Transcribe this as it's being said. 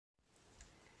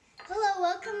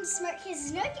welcome to Smart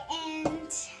Kids Nook, and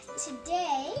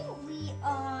today we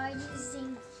are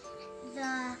using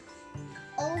the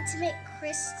Ultimate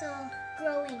Crystal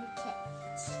Growing Kit.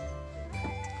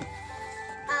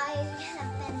 I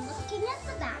have been looking at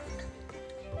the back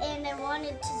and I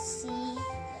wanted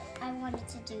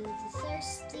to do the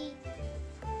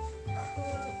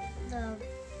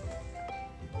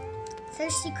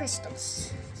thirsty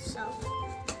crystals. So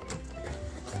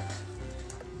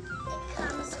it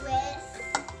comes with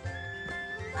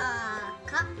a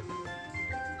cup.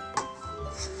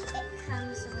 It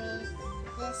comes with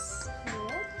this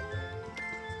mold.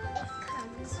 It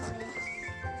comes with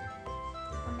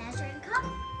a measuring cup.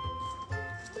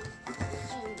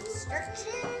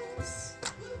 Instructions.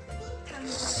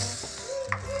 Comes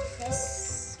with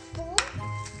this bowl.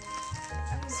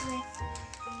 Comes with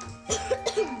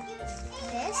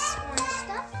this orange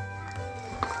stuff.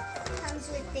 Comes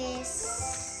with this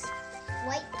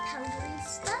white powdery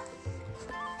stuff.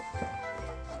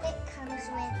 It comes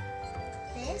with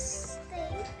this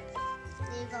thing.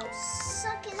 You go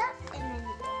suck it up and then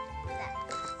you go that.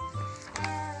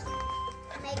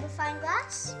 Magnifying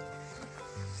glass.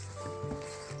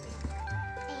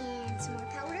 And some more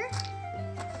powder.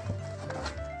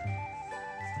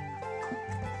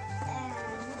 And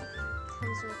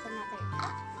comes with another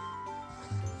cup.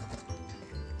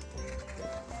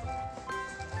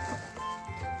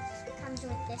 Comes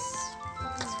with these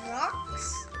rocks.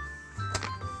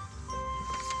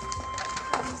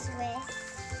 Comes with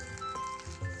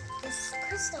this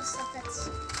crystal stuff that's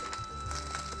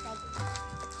like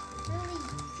really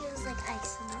feels like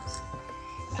ice almost.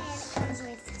 And it comes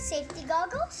with safety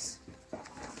goggles,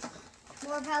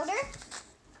 more powder,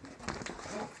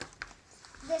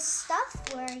 this stuff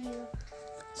where you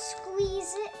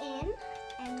squeeze it in,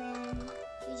 and then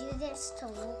you do this to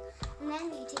hold, and then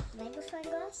you take the magnifying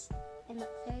glass and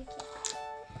look very carefully.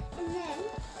 And then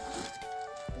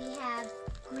we have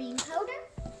green powder,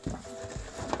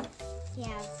 we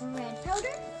have red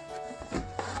powder,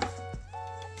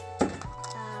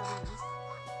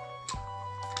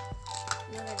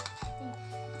 another thing.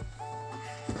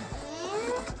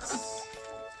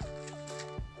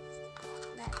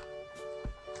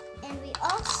 And we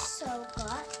also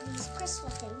got these crystal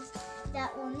things that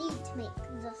we'll need to make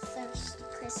the thirst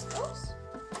crystals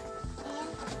and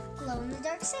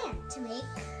glow-in-the-dark sand to make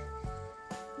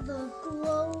the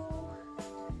grow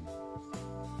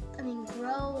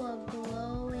a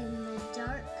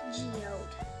glow-in-the-dark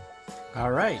geode.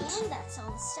 All right. And that's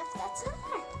all the stuff that's in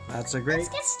there. That's a great. Let's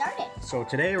get started. So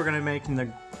today we're going to be making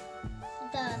the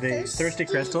thirsty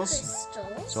crystals.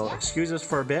 So yeah. excuse us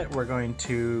for a bit. We're going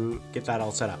to get that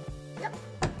all set up. Yep.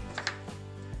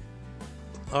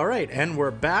 All right, and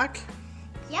we're back.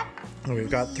 Yep. And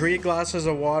we've got 3 glasses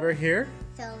of water here.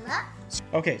 Fill up.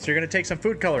 Okay, so you're going to take some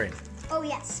food coloring. Oh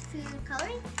yes, food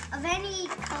coloring of any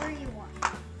color you want.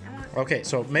 Okay,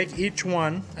 so make each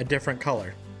one a different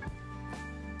color.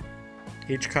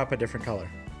 Each cup a different color.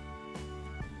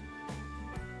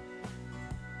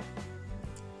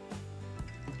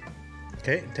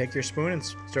 Okay, take your spoon and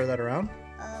stir that around.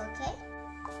 Okay.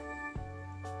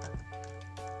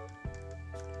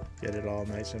 Get it all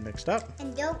nice and mixed up.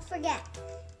 And don't forget,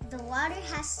 the water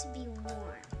has to be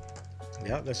warm.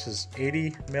 Yeah, this is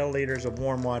 80 milliliters of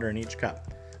warm water in each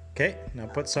cup. Okay, now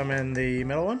put some in the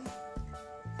middle one.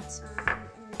 Some in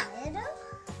the middle.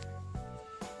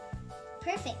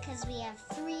 Perfect, because we have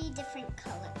 3 different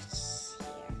colors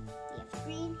here. We have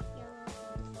green, yellow,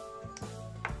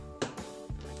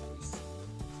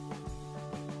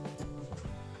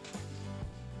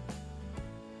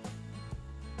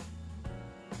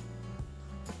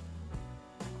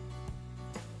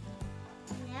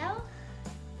 and now,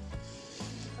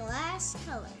 the last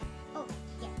color. Oh,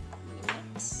 yeah, I'm gonna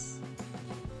mix.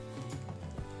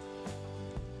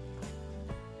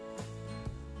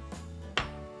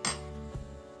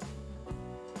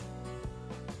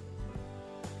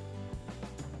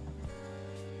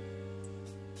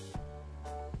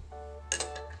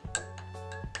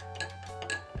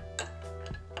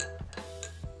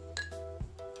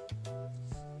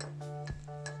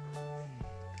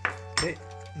 Okay,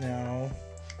 now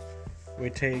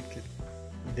we take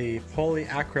the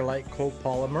polyacrylate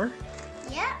copolymer.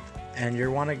 Yeah. And you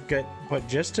want to put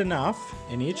just enough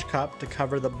in each cup to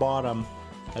cover the bottom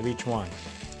of each one.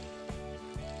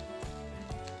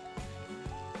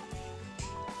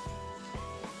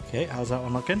 Okay, how's that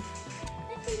one looking?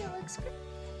 I think it looks good.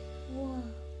 Whoa.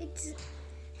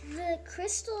 The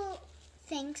crystal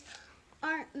things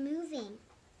aren't moving.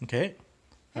 Okay.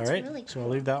 All That's right. really So I'll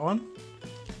leave that one.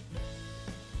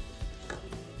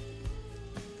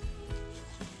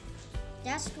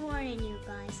 Just warning you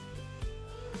guys.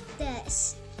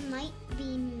 This might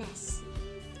be messy.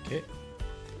 Okay.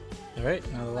 All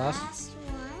right, now the last. Last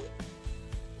one.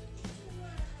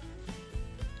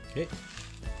 Okay.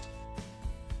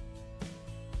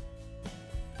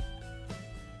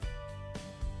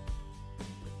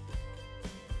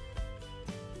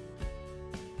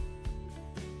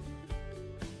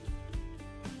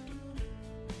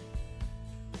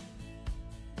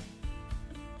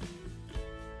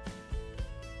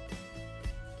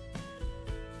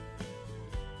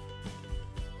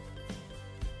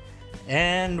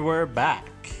 And we're back.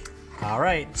 All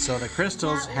right, so the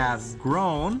crystals have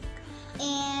grown.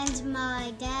 And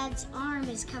my dad's arm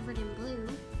is covered in blue.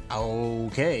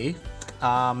 Okay.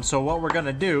 So what we're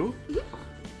gonna do,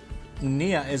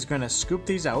 Nia is gonna scoop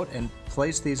these out and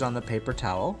place these on the paper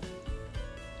towel.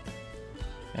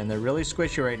 And they're really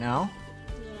squishy right now.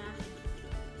 Yeah.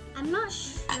 I'm not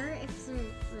sure if they're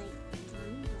like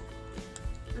done,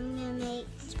 but I'm gonna make.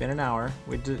 It's been an hour.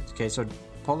 Okay, so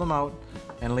pull them out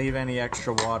and leave any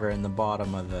extra water in the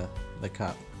bottom of the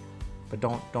cup. But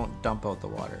don't dump out the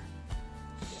water.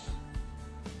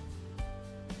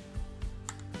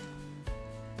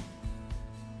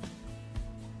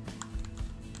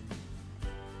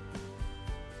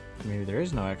 Maybe there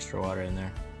is no extra water in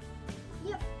there.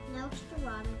 Yep, no extra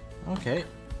water. Okay.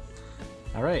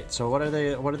 All right. So what are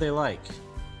they like?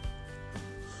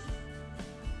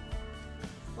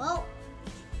 Well,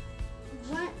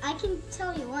 I can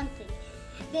tell you one thing.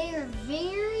 They are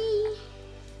very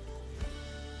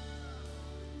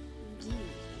deep.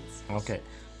 Okay.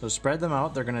 So spread them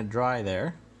out. They're gonna dry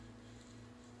there.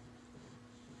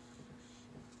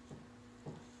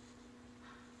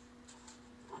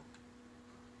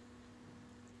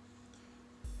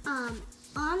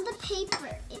 On the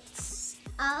paper,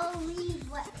 I'll read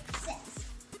what it says.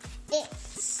 It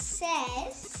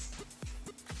says,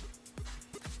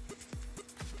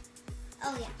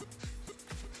 oh yeah.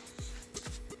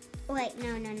 Wait,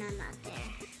 no, not there.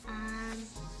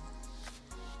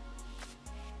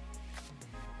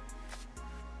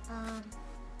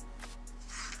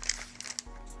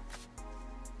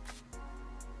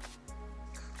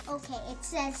 Okay, it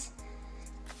says,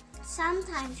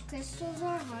 sometimes crystals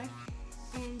are hard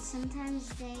and sometimes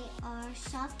they are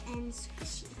soft and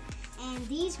squishy. And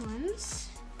these ones,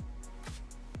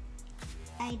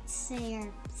 I'd say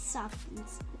are soft and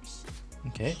squishy.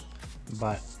 Okay.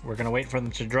 But we're gonna wait for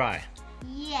them to dry.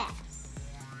 Yes.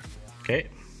 Okay.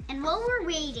 And while we're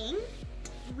waiting,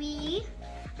 we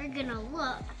are gonna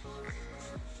look.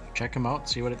 Check them out.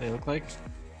 See what they look like.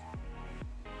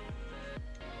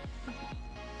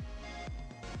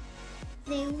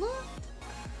 They look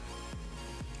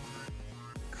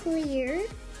clear.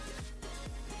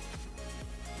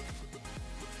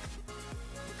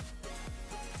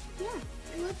 Yeah,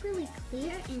 they look really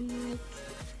clear and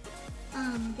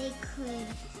like they could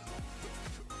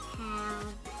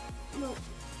have, well,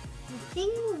 the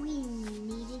thing we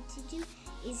needed to do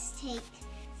is take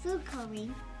food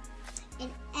coloring in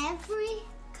every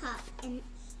cup and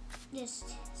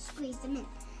just squeeze them in.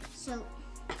 So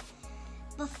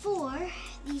before,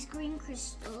 these green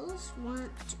crystals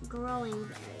weren't growing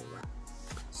very well.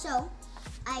 So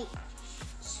I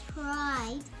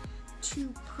tried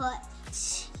to put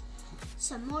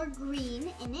some more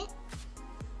green in it.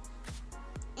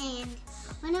 And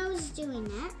when I was doing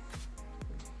that,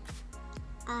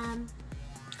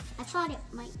 I thought it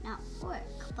might not work,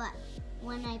 but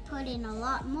when I put in a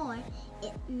lot more,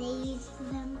 it made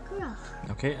them grow.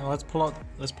 Okay, and let's pull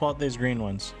out these green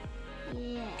ones.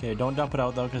 Yeah. Okay, don't dump it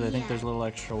out though, because I think there's a little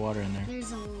extra water in there.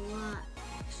 There's a lot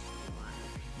extra water.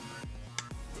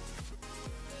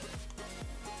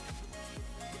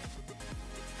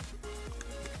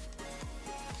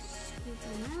 Scoop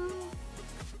them out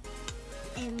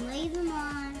and lay them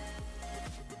on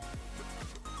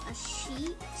a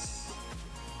sheet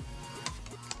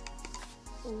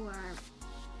or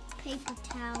paper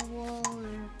towel or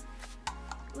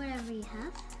whatever you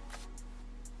have.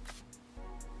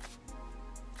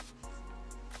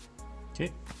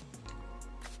 Okay.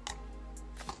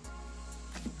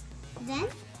 Then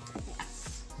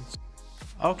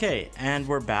Okay, and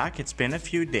we're back. It's been a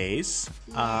few days.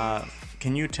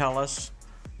 Can you tell us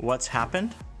what's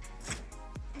happened?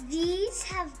 these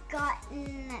have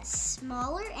gotten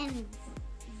smaller and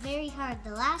very hard.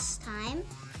 The last time,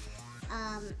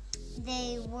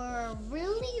 they were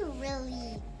really,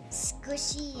 really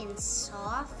squishy and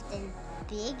soft and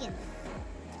big and,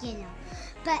 you know.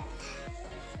 But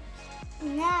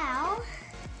now,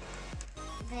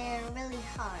 they're really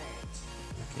hard.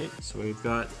 Okay, so we've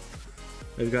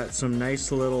got some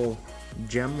nice little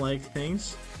gem-like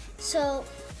things. So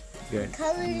Okay. the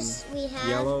colors we have.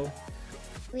 Yellow.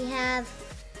 We have,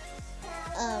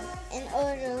 in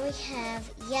order, we have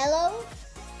yellow,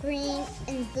 green,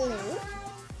 and blue.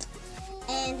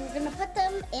 And we're gonna put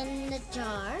them in the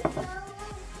jar.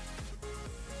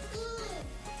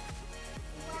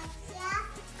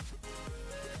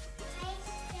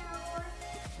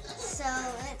 So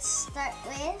let's start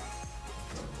with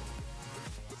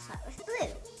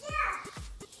blue.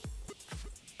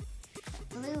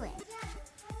 Put blue in.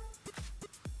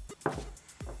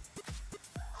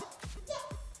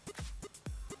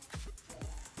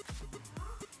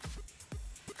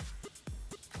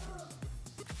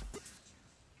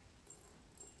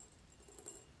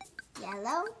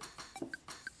 Yellow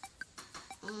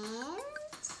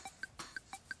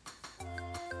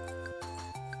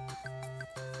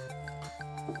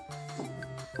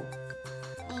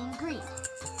and green.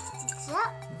 So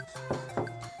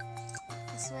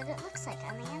this is what it looks like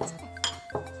on the inside.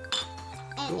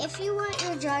 And if you want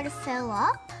your jar to fill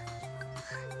up,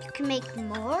 you can make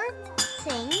more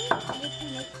things. You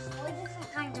can make more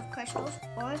different kinds of crystals,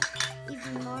 or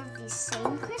even more of these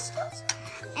same crystals,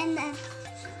 and then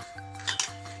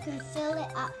you can fill it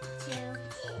up to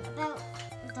about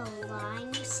the line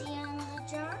you see on the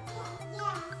jar.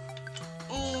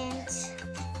 And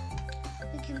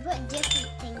you can put different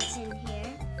things in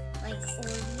here, like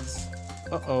Oreos.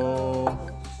 Uh-oh.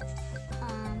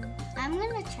 I'm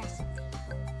gonna try something.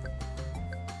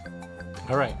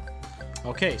 All right.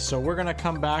 Okay, so we're gonna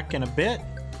come back in a bit.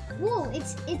 Whoa,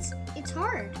 it's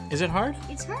hard. Is it hard?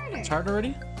 It's harder. It's hard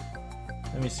already?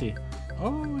 Let me see.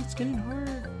 Oh, it's getting hard.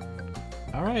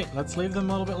 All right, let's leave them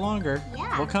a little bit longer.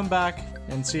 Yeah. We'll come back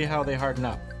and see how they harden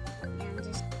up. Yeah, I'm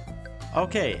just...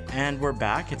 Okay, and we're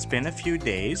back. It's been a few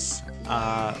days.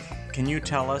 Can you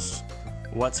tell us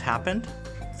what's happened?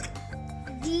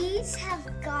 These have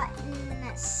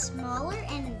gotten smaller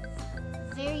and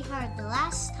very hard. The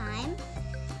last time,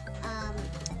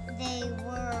 they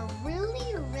were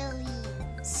really, really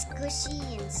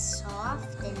squishy and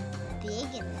soft and big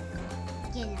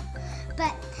and,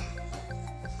 but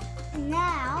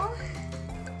now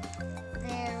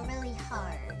they're really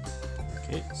hard.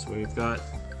 Okay, so we've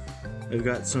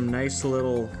got some nice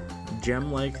little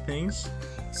gem-like things.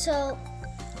 So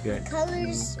Okay. the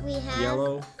colors we have.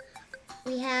 Yellow.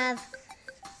 We have,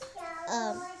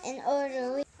 in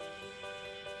order,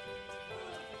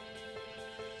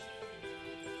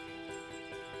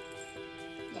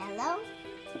 yellow,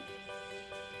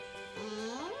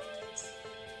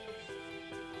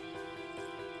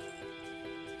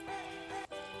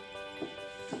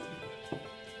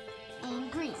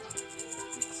 and green.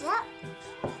 So,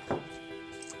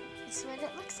 this is what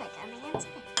it looks like on the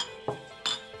inside.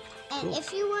 And Cool.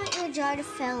 if you want your jar to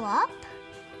fill up,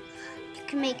 you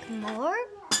can make more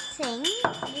things.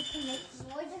 You can make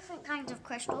more different kinds of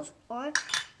crystals, or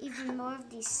even more of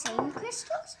these same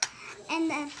crystals. And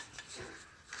then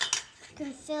you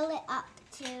can fill it up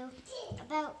to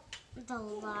about the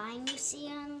line you see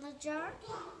on the jar.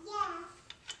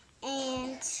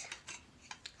 And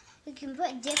you can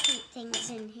put different things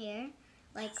in here,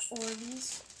 like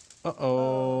Oreos.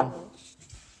 Uh-oh.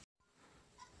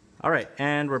 All right,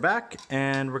 and we're back,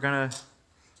 and we're gonna...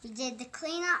 We did the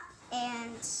cleanup,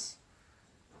 and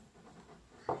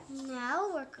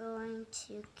now we're going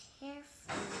to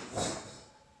carefully...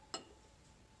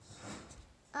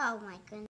 Oh my goodness.